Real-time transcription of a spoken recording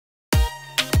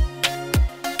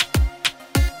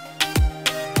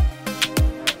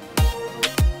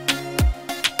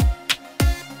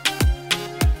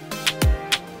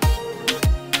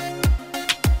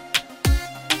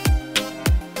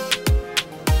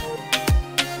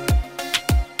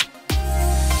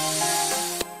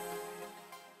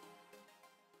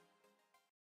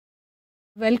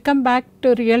Welcome back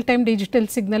to Real Time Digital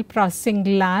Signal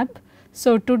Processing Lab.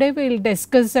 So, today we will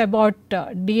discuss about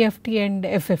DFT and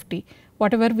FFT,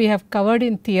 whatever we have covered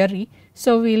in theory.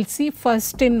 So, we will see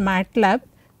first in MATLAB,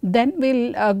 then we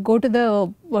will go to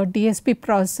the DSP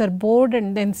processor board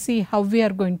and then see how we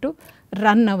are going to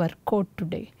run our code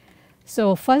today.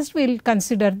 So, first we will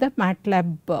consider the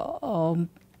MATLAB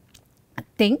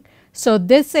thing. So,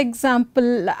 this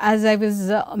example, as I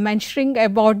was mentioning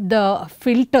about the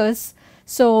filters,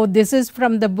 so this is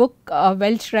from the book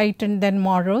Welch, Wright and then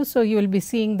Morrow. So, you will be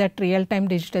seeing that real time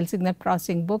digital signal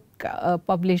processing book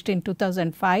published in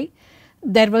 2005.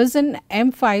 There was an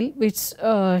M file which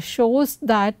shows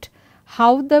that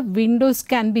how the windows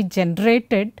can be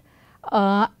generated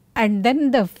and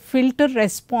then the filter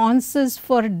responses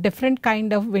for different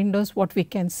kind of windows what we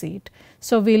can see it.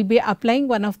 So, we will be applying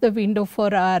one of the window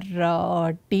for our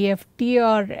DFT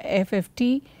or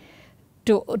FFT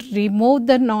to remove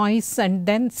the noise and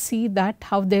then see that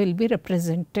how they will be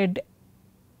represented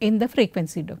in the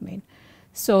frequency domain.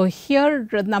 So, here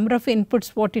the number of inputs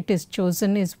what it is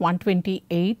chosen is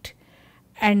 128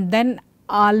 and then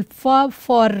alpha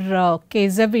for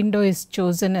Kaiser window is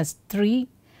chosen as 3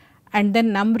 and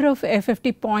then number of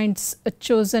FFT points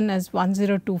chosen as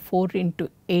 1024 into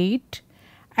 8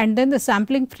 and then the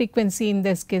sampling frequency in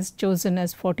this case chosen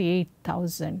as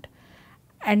 48,000.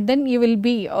 And then you will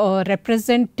be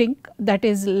representing, that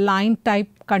is line type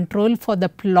control for the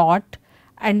plot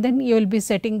and then you will be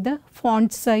setting the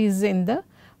font size in the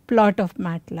plot of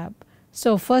MATLAB.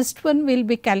 So, first one will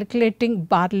be calculating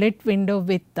Bartlett window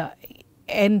with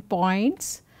n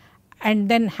points and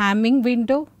then Hamming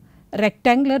window,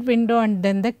 rectangular window and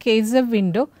then the Kaiser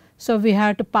window. So, we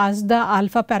have to pass the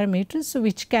alpha parameters, so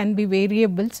which can be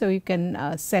variable. So, you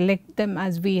can select them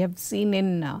as we have seen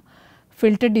in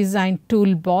filter design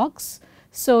toolbox.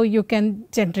 So, you can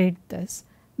generate this.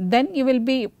 Then you will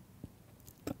be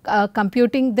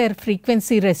computing their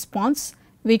frequency response.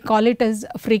 We call it as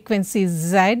frequency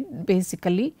Z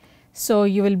basically. So,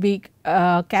 you will be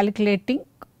calculating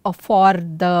for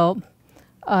the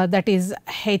that is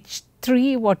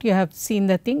H3 what you have seen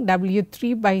the thing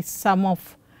W3 by sum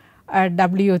of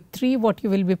W3 what you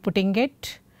will be putting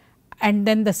it and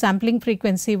then the sampling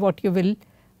frequency what you will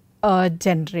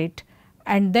generate.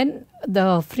 And then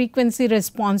the frequency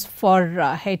response for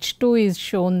H2 is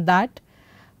shown that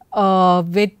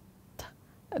with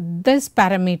this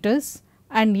parameters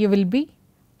and you will be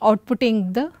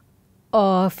outputting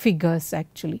the figures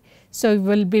actually. So, you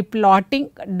will be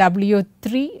plotting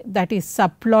W3 that is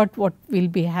subplot what we will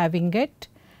be having it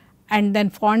and then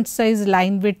font size,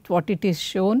 line width what it is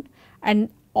shown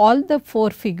and all the 4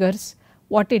 figures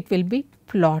what it will be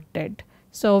plotted.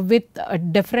 So, with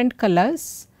different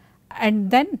colors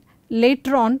and then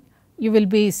later on you will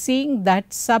be seeing that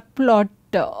subplot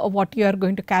what you are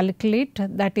going to calculate,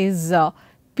 that is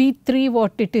P3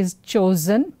 what it is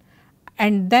chosen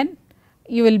and then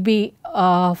you will be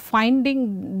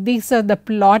finding these are the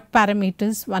plot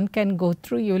parameters one can go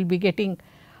through. You will be getting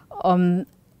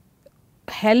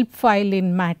help file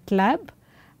in MATLAB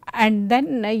and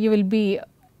then you will be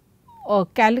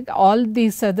all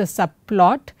these are the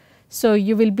subplot. So,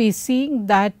 you will be seeing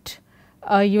that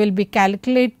you will be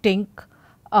calculating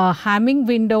Hamming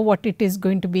window what it is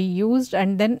going to be used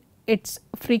and then its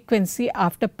frequency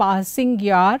after passing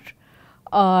your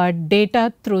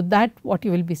data through that what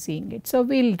you will be seeing it. So,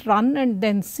 we will run and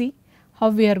then see how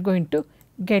we are going to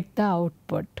get the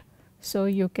output. So,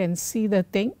 you can see the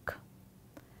thing.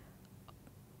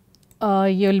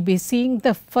 You will be seeing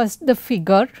the first the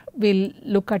figure, we will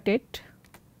look at it.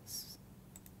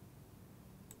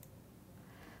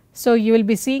 So, you will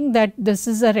be seeing that this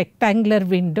is a rectangular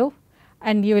window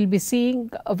and you will be seeing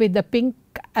with the pink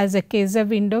as a Kaiser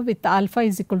window with alpha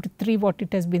is equal to 3 what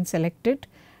it has been selected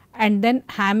and then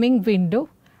Hamming window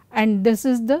and this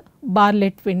is the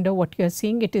Bartlett window what you are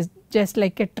seeing, it is just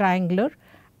like a triangular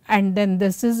and then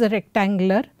this is a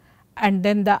rectangular and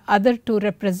then the other two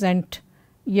represent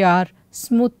your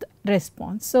smooth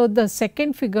response. So, the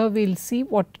second figure we will see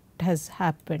what has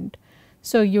happened.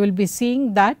 So, you will be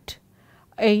seeing that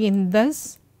in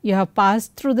this you have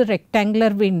passed through the rectangular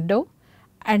window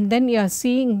and then you are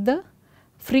seeing the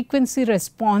frequency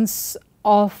response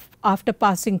of after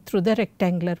passing through the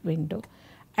rectangular window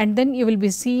and then you will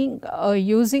be seeing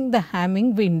using the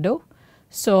Hamming window.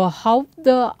 So, how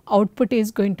the output is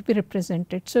going to be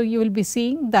represented. So, you will be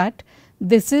seeing that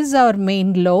this is our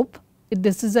main lobe,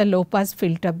 this is a low pass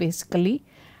filter basically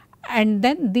and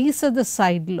then these are the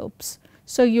side lobes.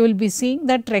 So, you will be seeing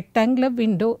that rectangular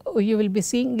window, you will be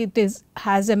seeing it is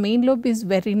has a main lobe is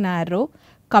very narrow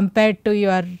compared to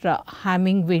your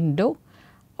Hamming window.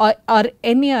 or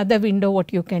any other window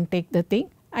what you can take the thing,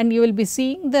 and you will be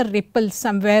seeing the ripple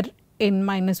somewhere in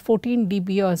minus 14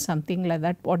 dB or something like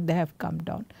that what they have come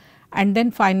down, and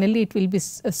then finally it will be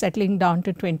settling down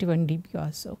to 21 dB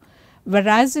or so.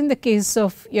 Whereas in the case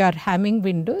of your Hamming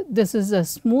window, this is a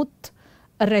smooth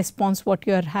response what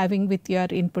you are having with your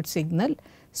input signal.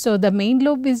 So, the main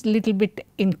lobe is little bit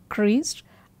increased,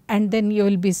 and then you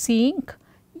will be seeing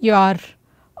your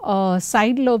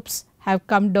side lobes have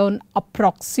come down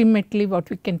approximately what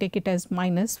we can take it as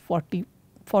minus 40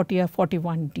 or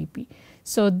 41 dB.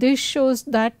 So, this shows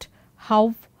that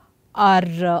how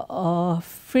our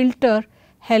filter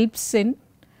helps in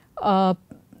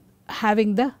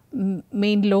having the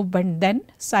main lobe and then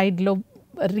side lobe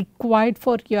required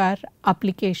for your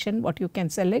application what you can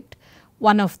select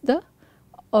one of the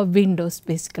windows,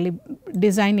 basically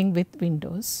designing with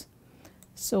windows.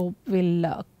 So, we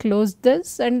will close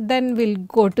this and then we will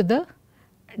go to the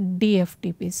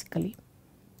DFT basically.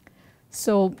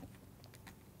 So,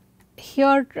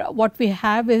 here what we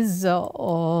have is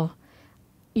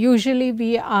usually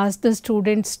we ask the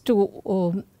students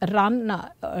to run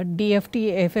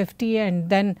DFT, FFT and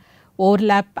then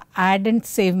overlap add and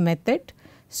save method.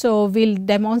 So, we will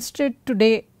demonstrate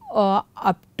today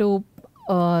up to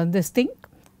this thing.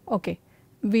 Okay.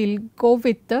 We will go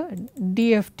with the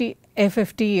DFT,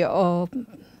 FFT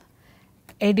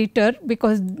editor,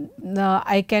 because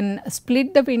I can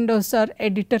split the windows or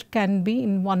editor can be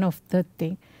in one of the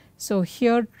thing. So,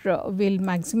 here we will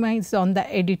maximize on the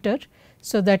editor,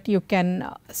 so that you can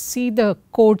see the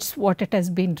codes what it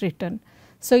has been written.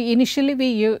 So, initially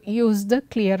we use the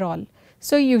clear all.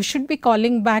 So, you should be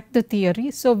calling back the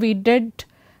theory. So, we did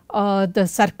the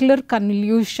circular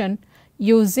convolution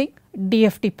using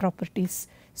DFT properties.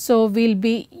 So, we will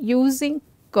be using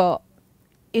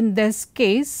in this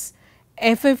case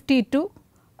FFT to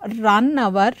run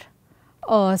our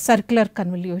circular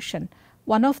convolution.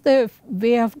 One of the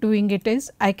way of doing it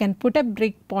is I can put a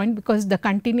breakpoint because the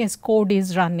continuous code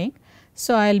is running.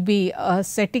 So, I will be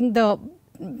setting the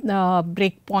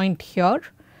breakpoint here,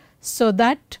 so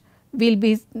that we will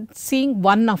be seeing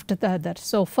one after the other.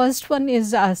 So, first one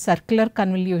is a circular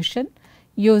convolution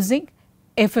using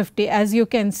FFT. As you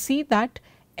can see that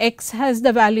x has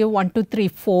the value 1, 2, 3,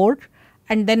 4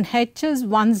 and then h is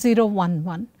 1, 0, 1,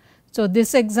 1. So,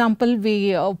 this example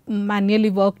we manually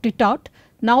worked it out.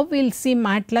 Now, we will see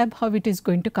MATLAB how it is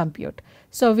going to compute.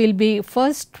 So, we will be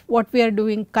first what we are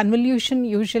doing convolution,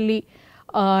 usually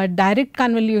direct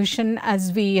convolution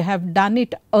as we have done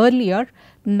it earlier.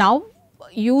 Now,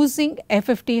 using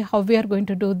FFT how we are going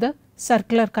to do the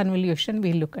circular convolution,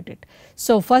 we look at it.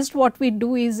 So, first what we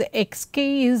do is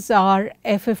xk is our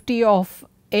FFT of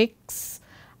x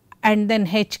and then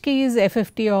hk is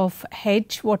FFT of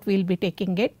h what we will be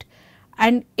taking it,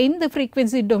 and in the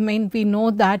frequency domain we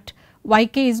know that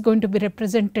yk is going to be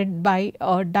represented by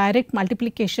a direct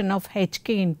multiplication of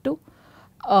hk into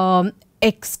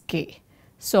xk.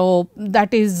 So,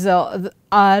 that is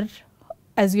our,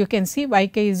 as you can see,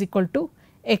 yk is equal to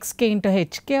xk into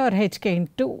hk or hk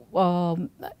into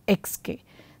xk.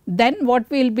 Then what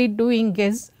we will be doing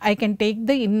is I can take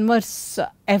the inverse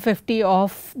FFT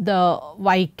of the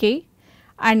yk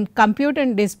and compute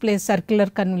and display circular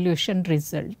convolution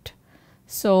result.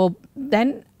 So,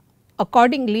 then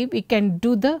accordingly we can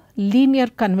do the linear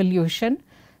convolution.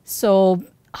 So,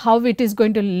 how it is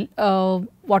going to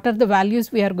what are the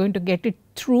values we are going to get it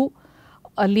through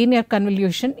a linear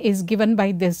convolution is given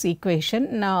by this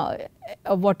equation. Now,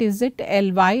 what is it?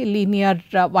 Ly linear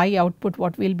y output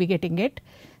what we will be getting it.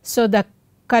 So, the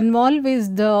convolve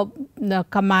is the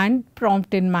command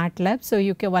prompt in MATLAB.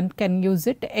 So, one can use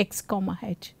it x comma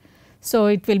h. So,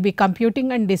 it will be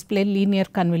computing and display linear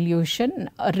convolution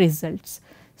results.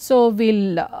 So, we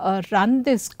will run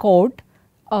this code.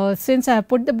 Since I have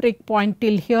put the breakpoint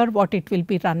till here what it will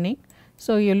be running.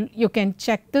 So, you can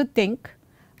check the thing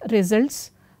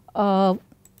results,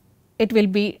 it will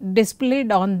be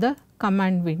displayed on the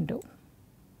command window.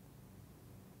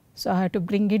 So, I have to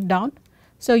bring it down.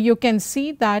 So, you can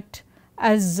see that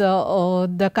as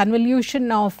the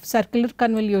convolution of circular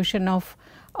convolution of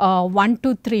 1,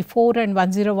 2, 3, 4 and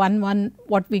 1, 0, 1, 1,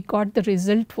 what we got the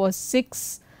result was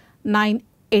 6, 9,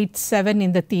 8, 7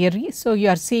 in the theory. So, you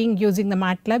are seeing using the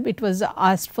MATLAB, it was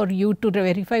asked for you to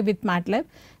verify with MATLAB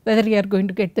whether you are going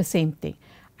to get the same thing.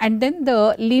 And then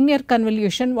the linear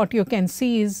convolution what you can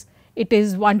see is it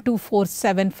is 1, 2, 4,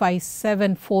 7, 5,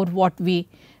 7, 4 what we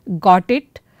got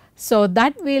it. So,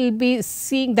 that we will be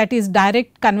seeing that is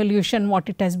direct convolution what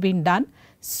it has been done.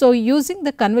 So, using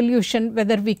the convolution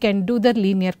whether we can do the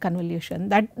linear convolution,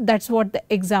 that is what the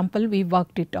example we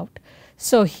worked it out.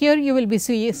 So, here you will be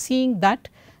seeing that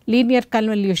linear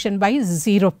convolution by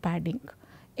 0 padding.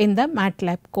 In the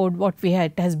MATLAB code what we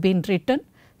had has been written.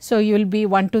 So, you will be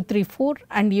 1 2 3 4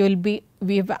 and you will be,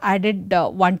 we have added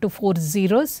 1 to 4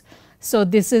 zeros. So,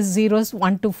 this is zeros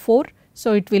 1 to 4.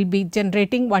 So, it will be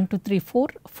generating 1 2 3 4,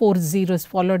 4 zeros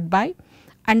followed by,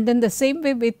 and then the same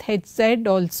way with HZ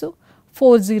also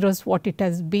 4 zeros what it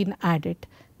has been added.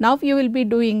 Now, you will be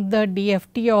doing the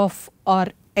DFT of or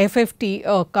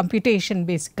FFT computation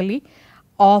basically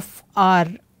of our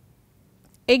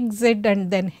XZ and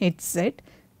then HZ.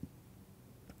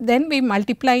 Then we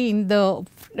multiply in the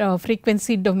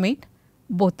frequency domain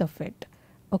both of it.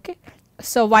 Okay.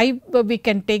 So, why we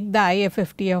can take the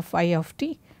IFFT of I of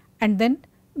t and then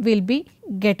we will be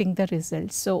getting the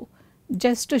results. So,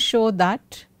 just to show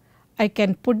that I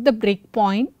can put the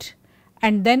breakpoint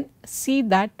and then see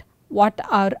that what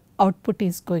our output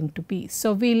is going to be.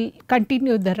 So, we will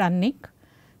continue the running.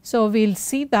 So, we will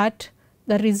see that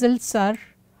the results are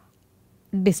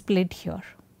displayed here.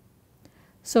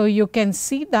 So, you can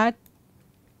see that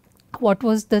what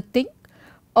was the thing,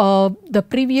 the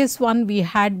previous one we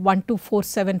had 1 2 4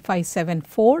 7 5 7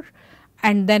 4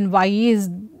 and then y is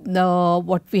the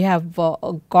what we have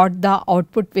got the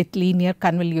output with linear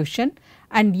convolution,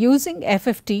 and using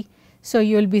FFT. So,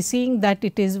 you will be seeing that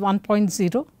it is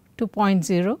 1.0,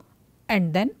 2.0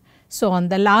 and then so on.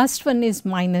 The last one is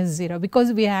 -0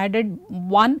 because we added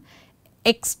one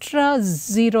extra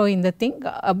 0 in the thing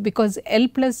because L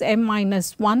plus M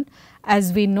minus 1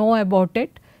 as we know about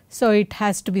it. So, it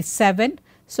has to be 7.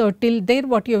 So, till there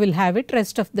what you will have it,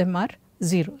 rest of them are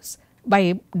zeros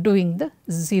by doing the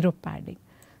 0 padding.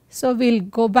 So, we will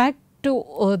go back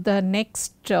to the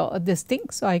next this thing.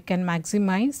 So, I can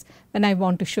maximize when I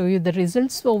want to show you the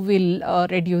results. So, we will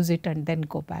reduce it and then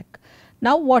go back.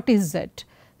 Now, what is it?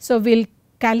 So, we will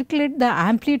calculate the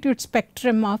amplitude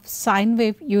spectrum of sine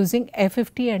wave using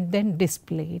FFT and then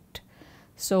display it.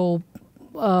 So,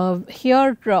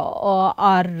 here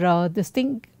our this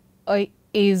thing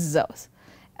is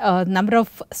number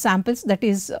of samples, that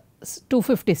is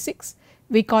 256.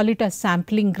 We call it a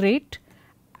sampling rate,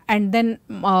 and then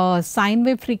sine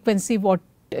wave frequency what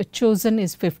chosen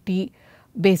is 50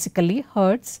 basically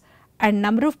hertz, and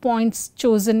number of points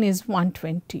chosen is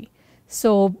 120.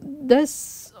 So,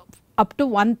 this up to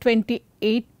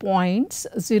 128 points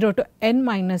 0 to n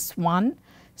minus 1.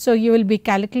 So, you will be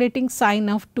calculating sine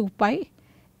of 2 pi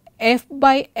f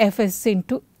by fs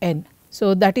into n.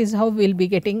 So, that is how we will be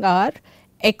getting our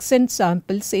xn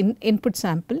samples in input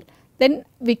sample. Then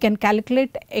we can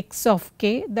calculate x of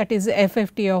k, that is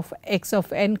FFT of x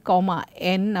of n comma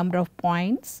n number of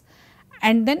points,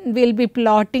 and then we will be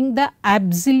plotting the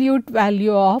absolute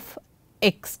value of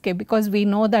xk because we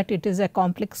know that it is a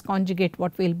complex conjugate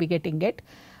what we will be getting it.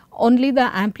 Only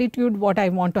the amplitude what I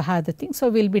want to have the thing. So,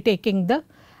 we will be taking the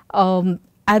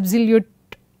absolute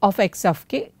of x of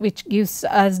k which gives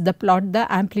us the plot the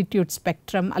amplitude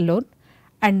spectrum alone,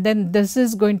 and then this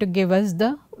is going to give us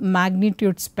the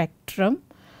magnitude spectrum.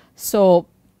 So,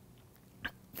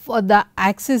 for the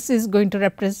axis is going to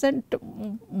represent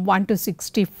 1 to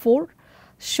 64,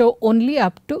 show only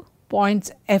up to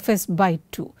points fs by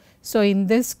 2. So, in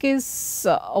this case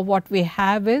what we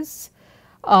have is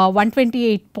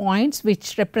 128 points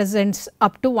which represents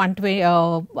up to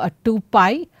 2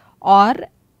 pi or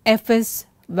fs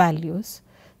values.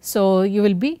 So, you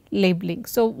will be labeling.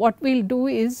 So, what we will do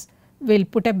is we will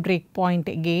put a breakpoint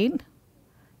again.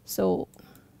 So,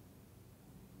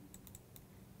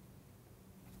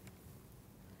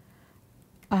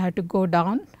 I have to go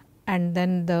down and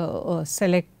then the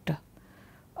select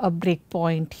a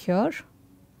breakpoint here.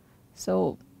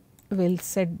 So, we will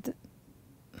set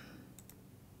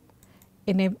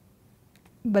enable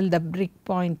the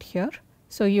breakpoint here.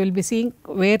 So, you will be seeing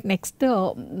where next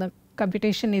the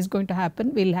computation is going to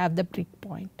happen, we will have the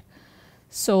breakpoint.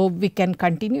 So, we can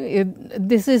continue.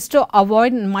 This is to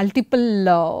avoid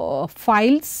multiple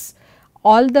files,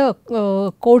 all the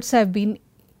codes have been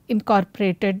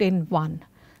incorporated in one.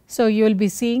 So, you will be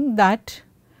seeing that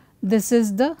this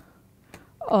is the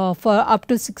for up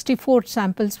to 64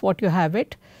 samples what you have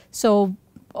it. So,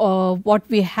 what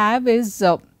we have is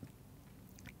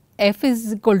f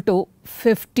is equal to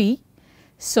 50.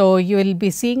 So, you will be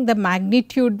seeing the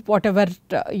magnitude whatever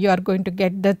you are going to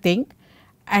get the thing,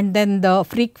 and then the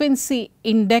frequency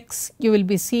index you will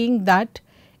be seeing that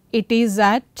it is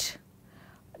at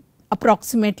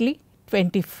approximately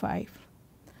 25.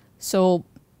 So,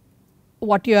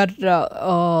 what you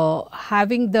are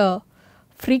having the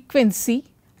frequency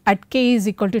at k is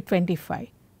equal to 25.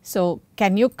 So,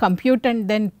 can you compute and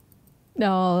then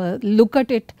look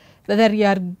at it whether you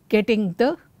are getting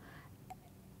the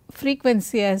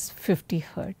frequency as 50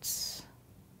 hertz.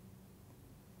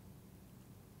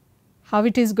 How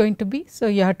it is going to be? So,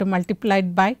 you have to multiply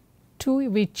it by 2,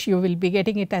 which you will be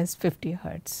getting it as 50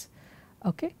 hertz.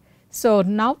 Okay. So,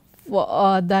 now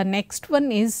the next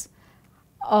one is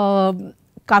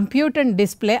compute and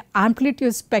display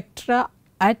amplitude spectra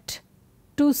at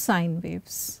 2 sine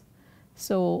waves.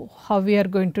 So, how we are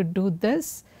going to do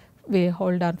this? We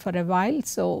hold on for a while.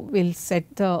 So, we will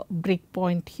set the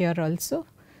breakpoint here also.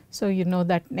 So, you know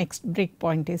that next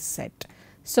breakpoint is set.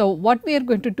 So, what we are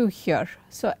going to do here?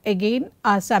 So, again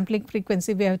our sampling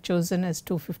frequency we have chosen as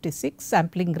 256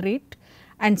 sampling rate,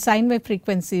 and sine wave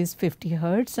frequency is 50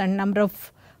 hertz, and number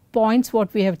of points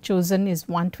what we have chosen is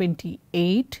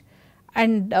 128,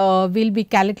 and we will be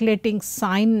calculating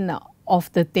sine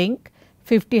of the thing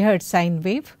 50 hertz sine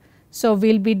wave. So,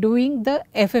 we will be doing the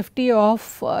FFT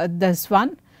of this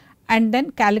one and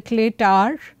then calculate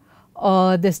our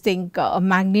this thing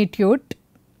magnitude.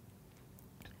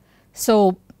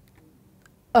 So,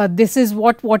 this is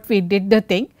what we did the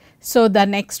thing. So, the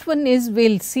next one is we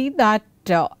will see that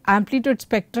amplitude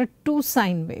spectra 2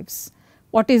 sine waves,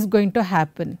 what is going to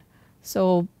happen.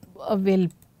 So, we will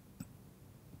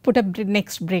put a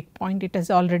next breakpoint, it is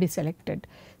already selected.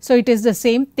 So, it is the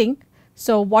same thing.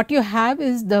 So, what you have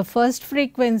is the first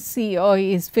frequency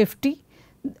is 50,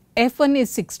 F1 is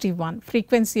 61,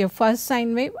 frequency of first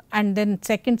sine wave, and then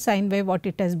second sine wave what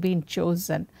it has been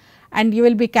chosen. And you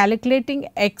will be calculating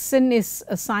xn is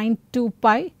sine 2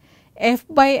 pi f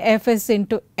by fs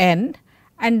into n,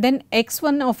 and then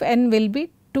x1 of n will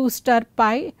be 2 star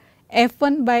pi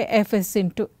f1 by fs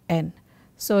into n.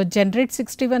 So, generate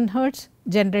 61 hertz,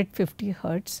 generate 50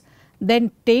 hertz,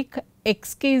 then take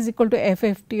xk is equal to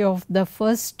FFT of the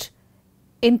first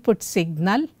input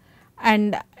signal,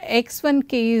 and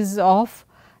x1k is of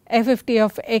FFT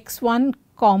of x1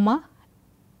 comma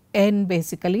n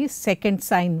basically second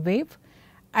sine wave,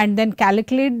 and then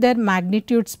calculate their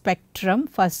magnitude spectrum,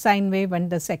 first sine wave and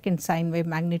the second sine wave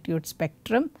magnitude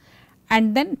spectrum,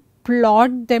 and then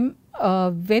plot them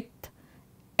with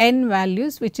n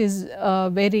values which is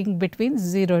varying between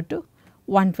 0 to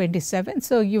 127.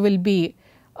 So, you will be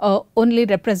only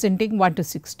representing 1 to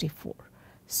 64.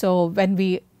 So, when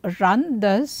we run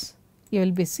this, you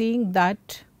will be seeing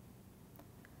that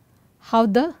how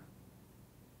the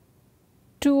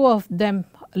two of them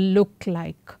look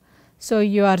like. So,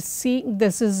 you are seeing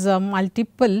this is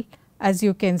multiple, as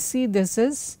you can see this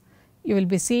is, you will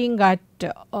be seeing at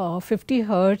 50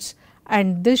 hertz,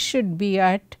 and this should be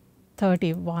at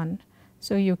 31.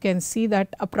 So, you can see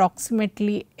that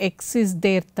approximately x is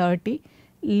there 30,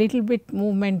 little bit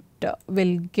movement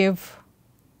will give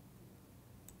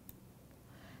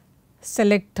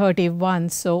select 31.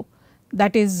 So,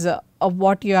 that is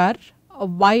what you are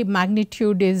y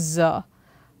magnitude is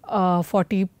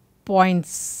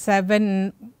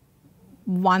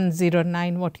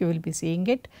 40.7109 what you will be seeing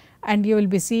it, and you will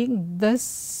be seeing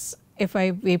this if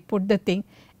we put the thing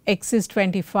x is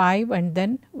 25 and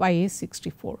then y is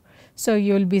 64. So,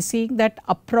 you will be seeing that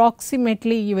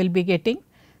approximately you will be getting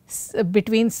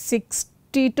between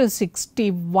 60 to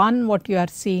 61 what you are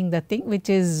seeing the thing, which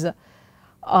is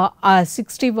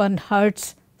 61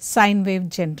 hertz sine wave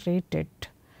generated,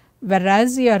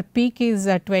 whereas your peak is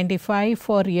 25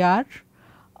 for your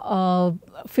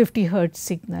 50 hertz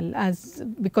signal, as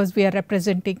because we are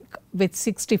representing with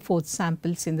 64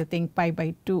 samples in the thing pi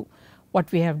by 2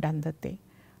 what we have done the thing.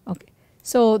 Okay.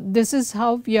 So, this is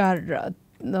how your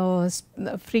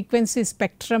frequency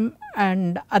spectrum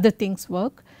and other things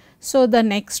work. So, the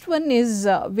next one is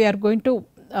we are going to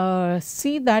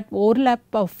see that overlap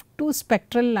of two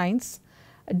spectral lines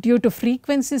due to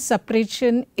frequency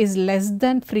separation is less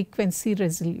than frequency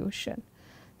resolution.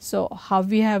 So, how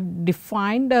we have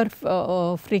defined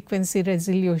our frequency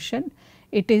resolution,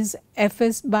 it is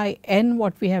Fs by n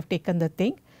what we have taken the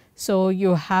thing. So,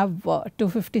 you have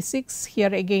 256,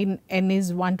 here again n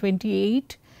is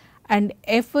 128, and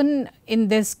F1 in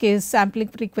this case sampling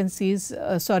frequencies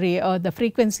the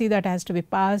frequency that has to be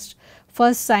passed,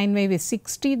 first sine wave is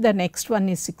 60, the next one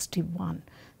is 61.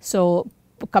 So,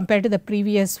 compared to the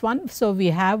previous one, so we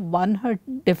have 1 hertz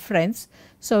difference.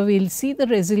 So, we will see the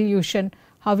resolution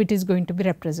how it is going to be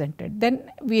represented.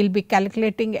 Then we will be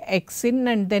calculating x in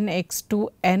and then x 2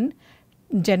 n,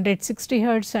 generate 60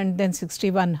 hertz and then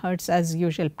 61 hertz as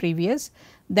usual previous,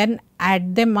 then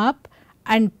add them up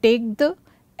and take the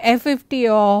FFT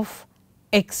of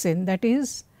x in, that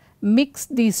is mix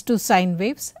these two sine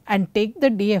waves and take the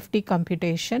DFT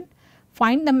computation,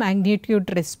 find the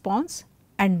magnitude response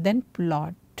and then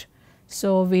plot.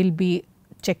 So, we will be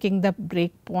checking the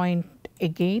breakpoint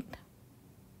again.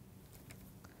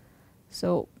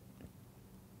 So,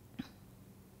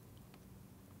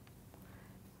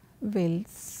 we will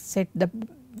set the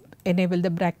enable the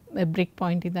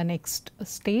breakpoint in the next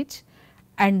stage,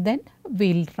 and then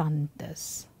we will run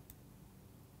this.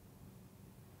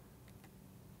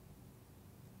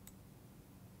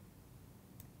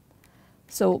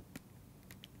 So,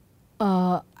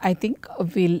 I think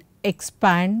we will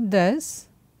expand this.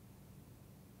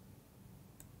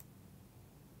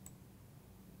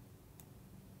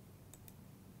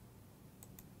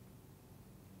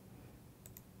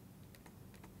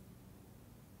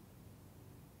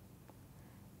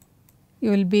 You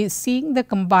will be seeing the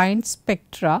combined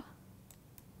spectra.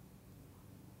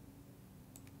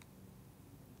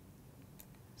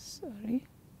 Sorry.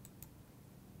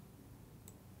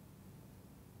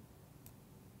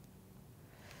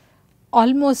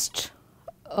 Almost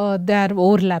they are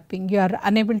overlapping. You are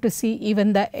unable to see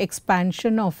even the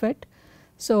expansion of it.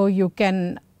 So, you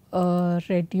can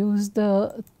reduce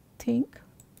the thing.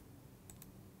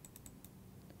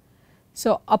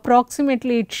 So,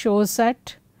 approximately it shows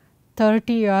at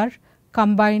 30 your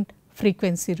combined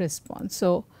frequency response.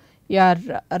 So, your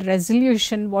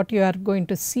resolution what you are going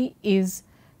to see is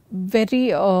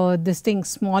very this thing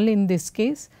small in this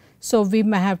case. So, we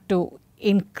may have to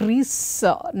increase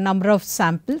number of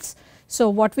samples. So,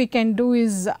 what we can do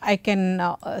is I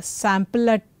can sample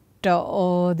at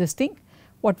this thing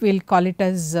what we will call it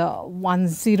as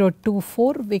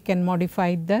 1024, we can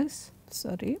modify this,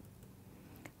 sorry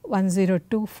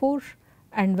 1024,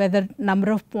 and whether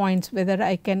number of points, whether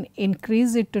I can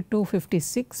increase it to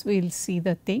 256, we will see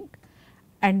the thing,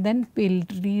 and then we will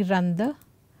rerun the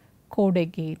code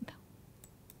again.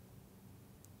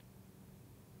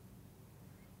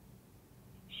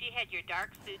 She had your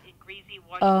dark suit and greasy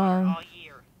washwater all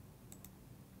year.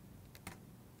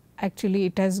 Actually,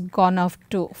 it has gone off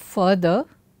to further.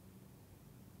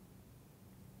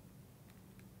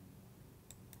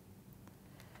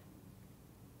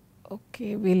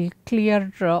 Okay, we will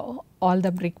clear all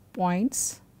the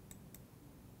breakpoints,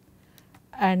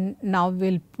 and now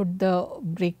we will put the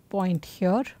breakpoint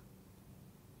here,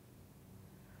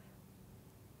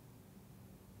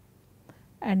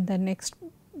 and the next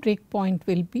breakpoint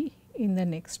will be in the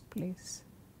next place.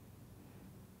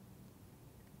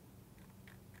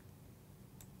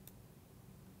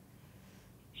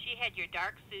 She had your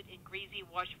dark suit and greasy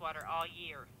washwater all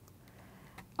year.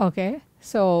 Okay,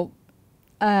 so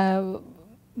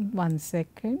 1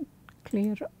 second,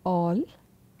 clear all.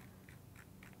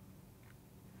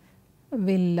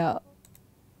 Will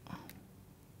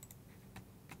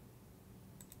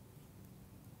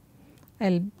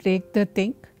I'll break the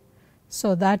thing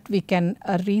so that we can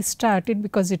restart it,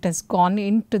 because it has gone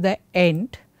into the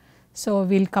end. So,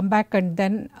 we will come back and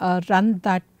then run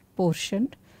that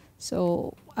portion.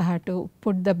 So, I have to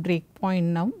put the breakpoint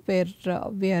now where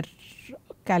we are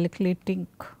calculating.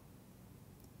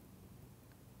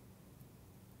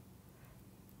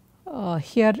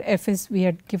 Here Fs we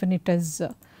had given it as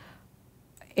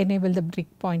enable the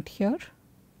breakpoint here,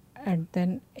 and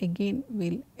then again we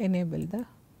will enable the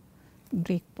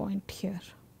breakpoint here.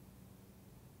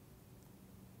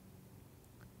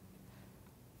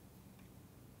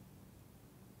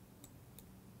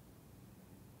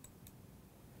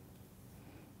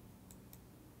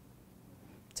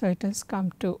 So, it has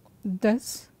come to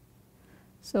this.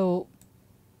 So,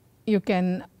 you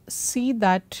can see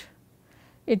that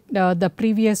it the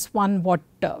previous one what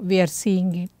we are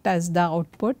seeing it as the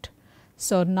output.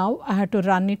 So, now I have to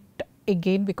run it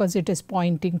again because it is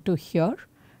pointing to here.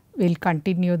 We will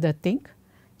continue the thing.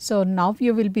 So, now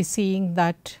you will be seeing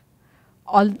that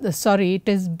all the it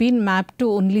has been mapped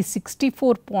to only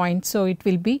 64 points. So, it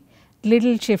will be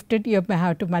little shifted, you may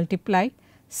have to multiply.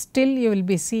 Still you will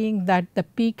be seeing that the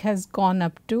peak has gone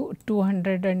up to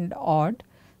 200 and odd.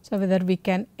 So, whether we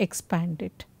can expand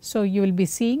it. So, you will be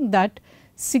seeing that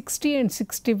 60 and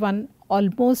 61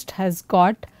 almost has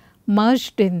got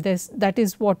merged in this, that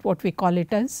is what we call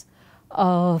it as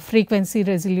frequency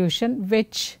resolution,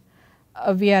 which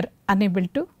we are unable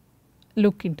to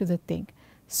look into the thing.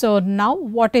 So, now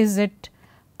what is it,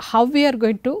 how we are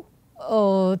going to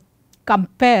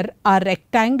compare our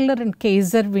rectangular and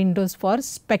Kaiser windows for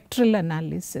spectral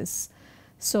analysis.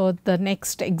 So, the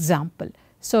next example.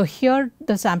 So, here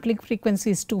the sampling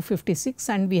frequency is 256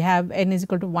 and we have n is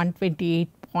equal to 128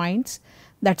 points,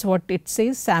 that is what it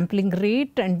says, sampling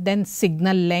rate and then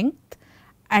signal length,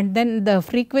 and then the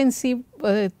frequency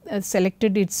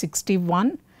selected is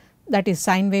 61, that is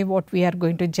sine wave what we are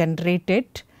going to generate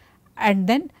it, and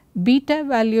then beta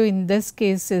value in this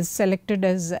case is selected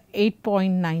as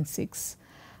 8.96,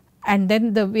 and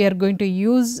then we are going to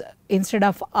use, instead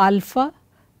of alpha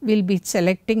we will be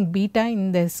selecting beta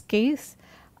in this case,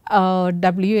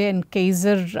 W and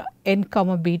Kaiser n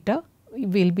comma beta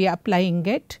we will be applying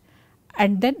it,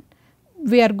 and then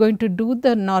we are going to do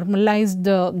the normalized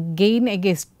gain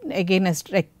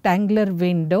against rectangular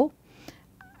window,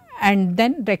 and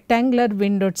then rectangular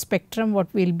windowed spectrum what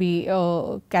we will be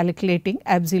calculating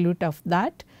absolute of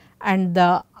that, and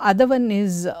the other one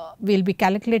is we will be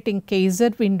calculating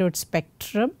Kaiser windowed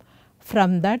spectrum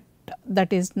from that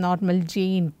is normal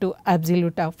G into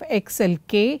absolute of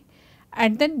XLK,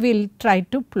 and then we will try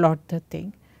to plot the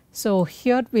thing. So,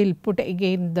 here we will put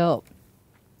again the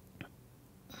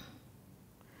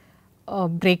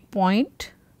break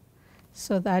point,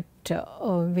 so that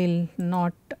will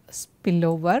not spill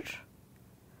over.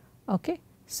 Okay.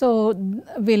 So,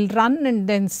 we will run and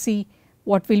then see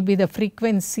what will be the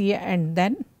frequency and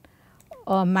then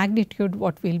magnitude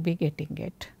what we will be getting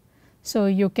it. So,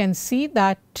 you can see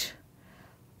that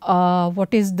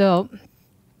what is the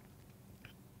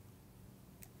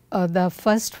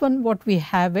first one what we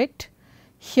have it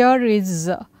here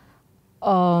is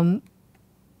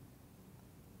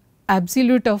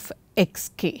absolute of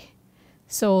xk.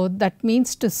 So, that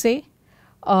means to say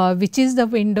which is the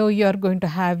window you are going to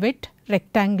have it,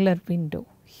 rectangular window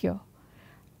here,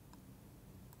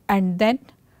 and then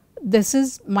this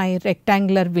is my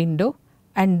rectangular window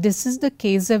and this is the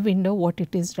Kaiser window what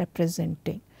it is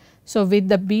representing. So, with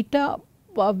the beta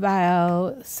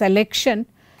selection,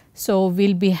 so we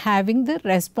will be having the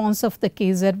response of the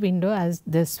Kaiser window as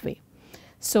this way.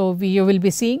 So, you will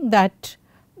be seeing that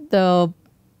the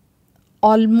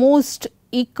almost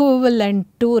equivalent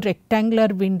to rectangular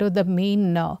window the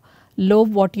main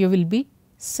lobe what you will be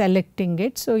selecting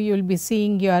it. So, you will be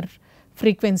seeing your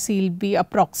frequency will be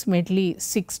approximately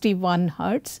 61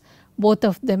 hertz, both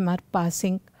of them are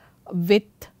passing with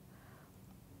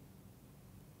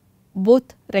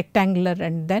both rectangular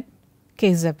and then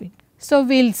Kaiser window. So,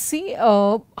 we will see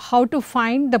how to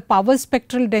find the power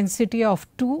spectral density of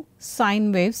two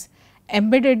sine waves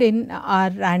embedded in our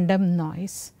random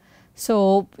noise.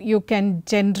 So, you can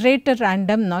generate a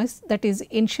random noise, that is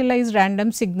initialized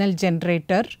random signal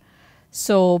generator.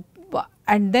 So,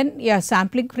 and then your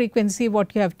sampling frequency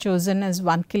what you have chosen as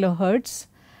 1 kilohertz,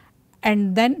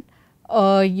 and then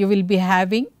you will be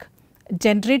having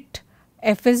generate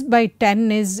Fs by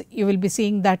 10 is you will be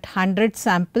seeing that 100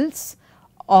 samples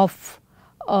of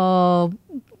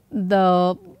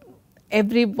the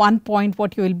every one point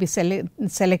what you will be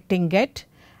selecting it,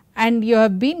 and you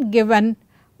have been given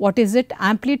what is it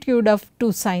amplitude of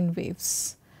two sine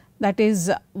waves, that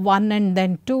is 1 and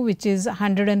then 2, which is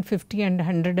 150 and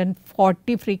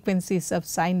 140 frequencies of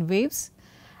sine waves,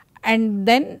 and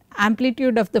then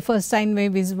amplitude of the first sine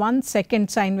wave is 1,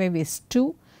 second sine wave is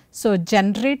 2. So,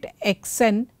 generate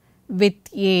xn with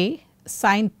a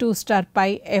sin 2 star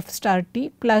pi f star t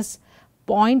plus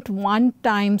 0.1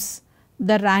 times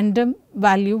the random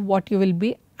value what you will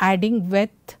be adding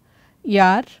with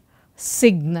your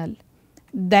signal.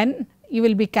 Then you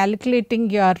will be calculating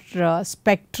your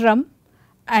spectrum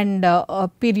and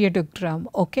periodogram.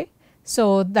 Okay.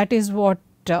 So, that is what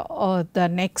the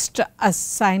next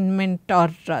assignment or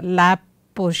lab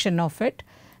portion of it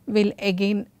will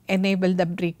again enable the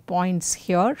breakpoints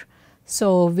here.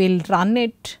 So, we will run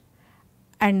it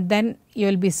and then you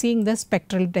will be seeing the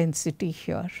spectral density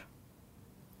here.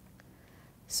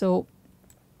 So,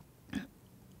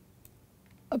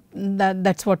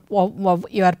 that is what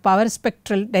your power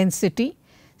spectral density.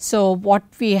 So, what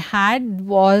we had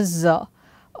was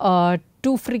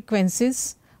two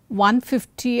frequencies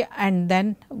 150 and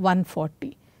then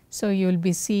 140. So, you will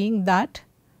be seeing that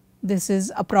this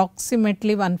is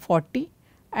approximately 140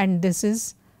 and this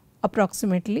is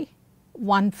approximately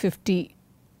 154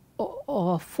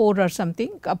 or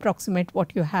something, approximate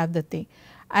what you have the thing,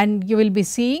 and you will be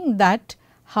seeing that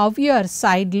how your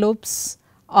side lobes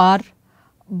are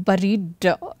buried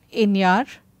in your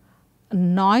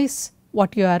noise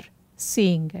what you are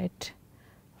seeing it.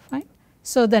 Fine.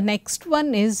 So, the next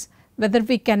one is whether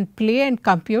we can play and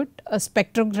compute a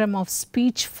spectrogram of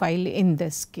speech file in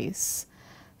this case.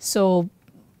 So,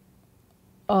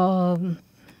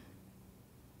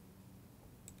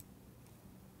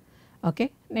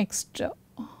 okay, next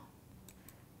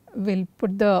we will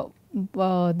put the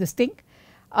this thing.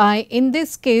 In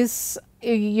this case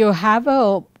you have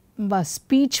a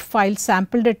speech file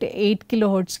sampled at 8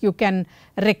 kilohertz, you can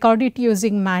record it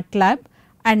using MATLAB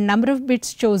and number of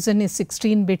bits chosen is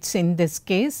 16 bits in this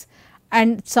case,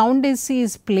 and sound AC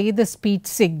is play the speech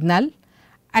signal,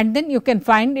 and then you can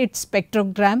find its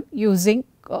spectrogram using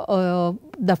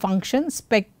the function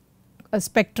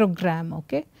spectrogram.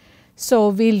 Okay. So,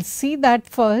 we will see that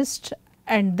first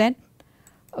and then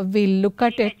we will look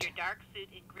at it. Your dark suit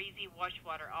in greasy wash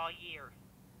water all year.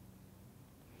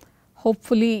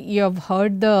 hopefully you have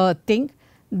heard the thing.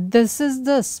 This is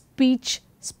the speech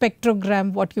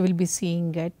spectrogram what you will be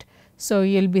seeing it. So,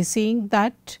 you will be seeing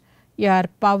that your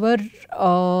power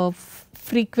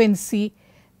frequency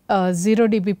 0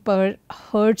 dB per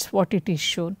hertz what it is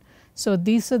shown. So,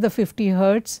 these are the 50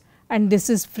 hertz and this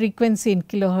is frequency in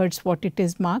kilohertz what it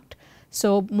is marked.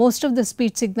 So, most of the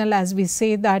speech signal as we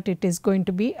say that it is going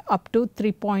to be up to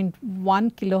 3.1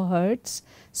 kilohertz.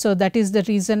 So, that is the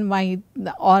reason why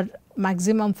or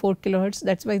maximum 4 kilohertz,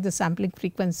 that is why the sampling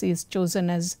frequency is chosen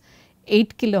as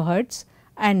 8 kilohertz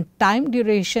and time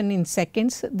duration in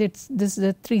seconds, this is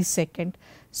the 3 second.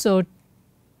 So,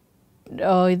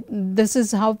 this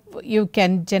is how you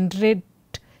can generate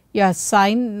your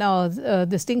sine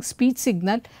this thing speech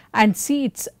signal and see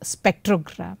its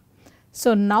spectrogram.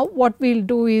 So, now what we will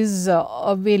do is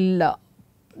we will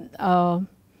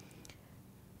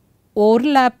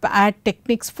overlap add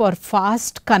techniques for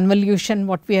fast convolution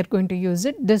what we are going to use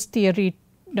it. This theory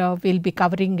we will be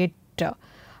covering it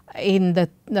in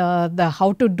the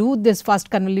how to do this fast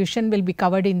convolution will be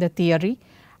covered in the theory,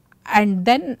 and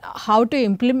then how to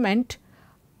implement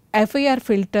FIR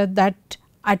filter that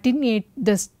attenuate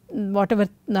this whatever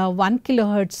 1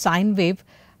 kilohertz sine wave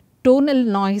tonal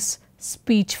noise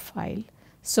speech file.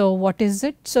 So, what is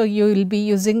it? So, you will be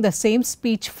using the same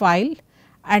speech file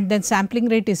and then sampling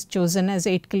rate is chosen as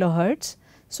 8 kilohertz.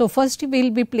 So, first we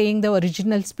will be playing the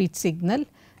original speech signal,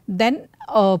 then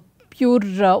pure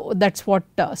that is what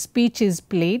speech is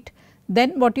played.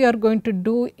 Then what you are going to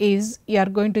do is you are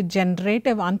going to generate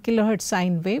a 1 kilohertz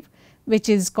sine wave which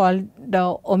is called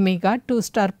omega 2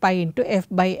 star pi into f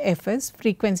by fs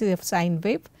frequency of sine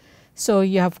wave. So,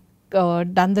 you have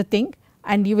done the thing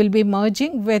and you will be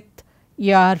merging with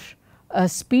your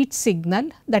speech signal,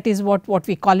 that is what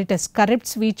we call it as correct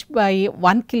speech by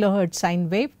 1 kilohertz sine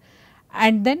wave,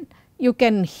 and then you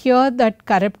can hear that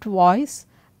correct voice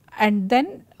and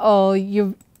then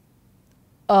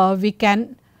we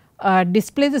can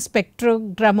display the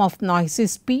spectrogram of noisy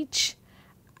speech,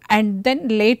 and then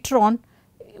later on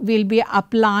we will be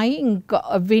applying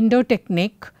a window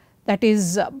technique, that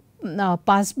is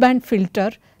passband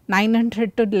filter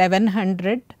 900 to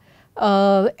 1100,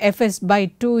 fs by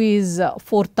 2 is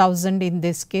 4000 in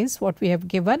this case what we have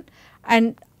given,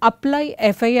 and apply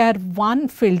FIR 1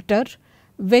 filter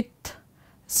with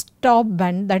stop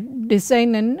band, that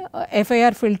design an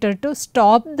FIR filter to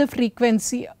stop the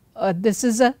frequency. This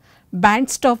is a band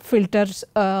stop filters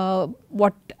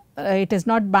what it is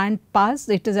not band pass,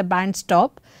 it is a band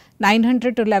stop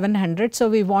 900 to 1100. So,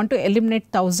 we want to eliminate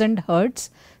 1000 hertz.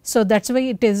 So, that is why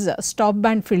it is a stop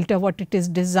band filter what it is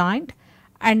designed,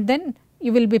 and then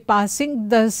you will be passing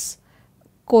this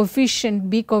coefficient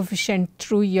B coefficient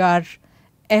through your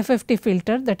FFT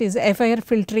filter, that is FIR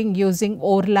filtering using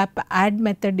overlap add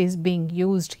method is being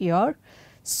used here.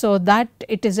 So, that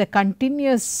it is a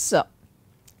continuous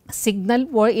signal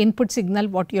or input signal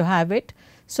what you have it.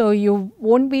 So, you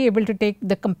will not be able to take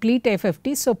the complete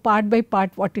FFT. So, part by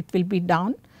part what it will be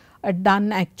done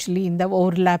actually in the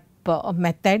overlap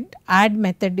method, add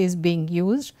method is being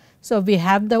used. So, we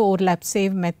have the overlap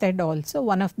save method also,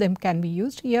 one of them can be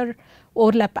used here.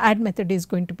 Overlap add method is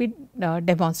going to be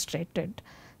demonstrated.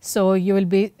 So, you will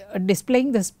be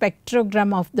displaying the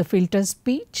spectrogram of the filter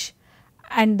speech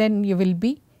and then you will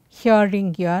be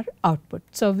hearing your output.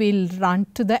 So, we will run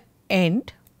to the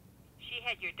end. She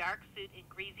had your dark suit in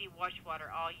greasy wash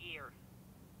water all year.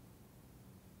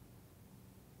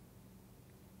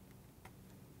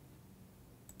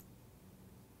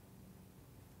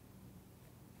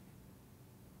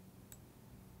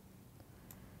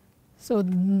 So,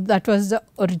 that was the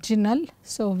original.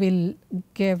 So, we will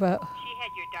give a. She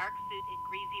had your dark suit in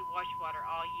greasy wash water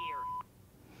all year.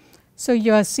 So,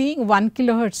 you are seeing 1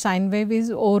 kilohertz sine wave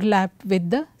is overlapped with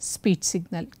the speech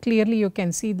signal. Clearly, you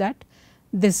can see that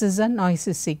this is a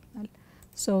noisy signal.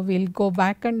 So, we will go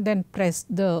back and then press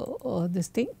the this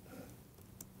thing.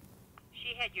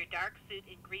 She had your dark suit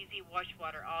in greasy wash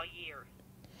water all year.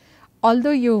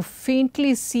 Although you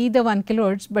faintly see the 1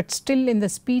 kilohertz, but still in the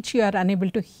speech you are unable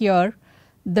to hear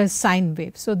the sine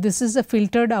wave. So, this is a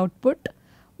filtered output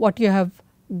what you have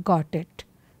got it.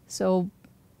 So,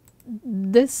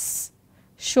 this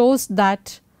shows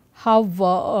that how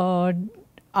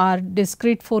our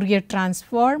discrete Fourier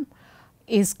transform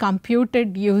is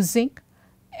computed using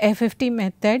FFT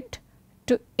method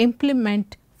to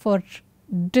implement for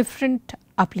different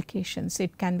applications.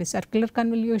 It can be circular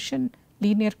convolution,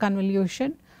 linear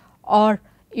convolution, or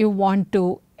you want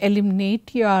to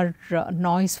eliminate your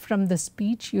noise from the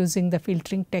speech using the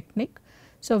filtering technique.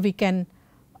 So, we can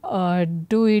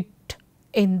do it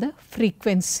in the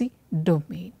frequency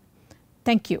domain.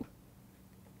 Thank you.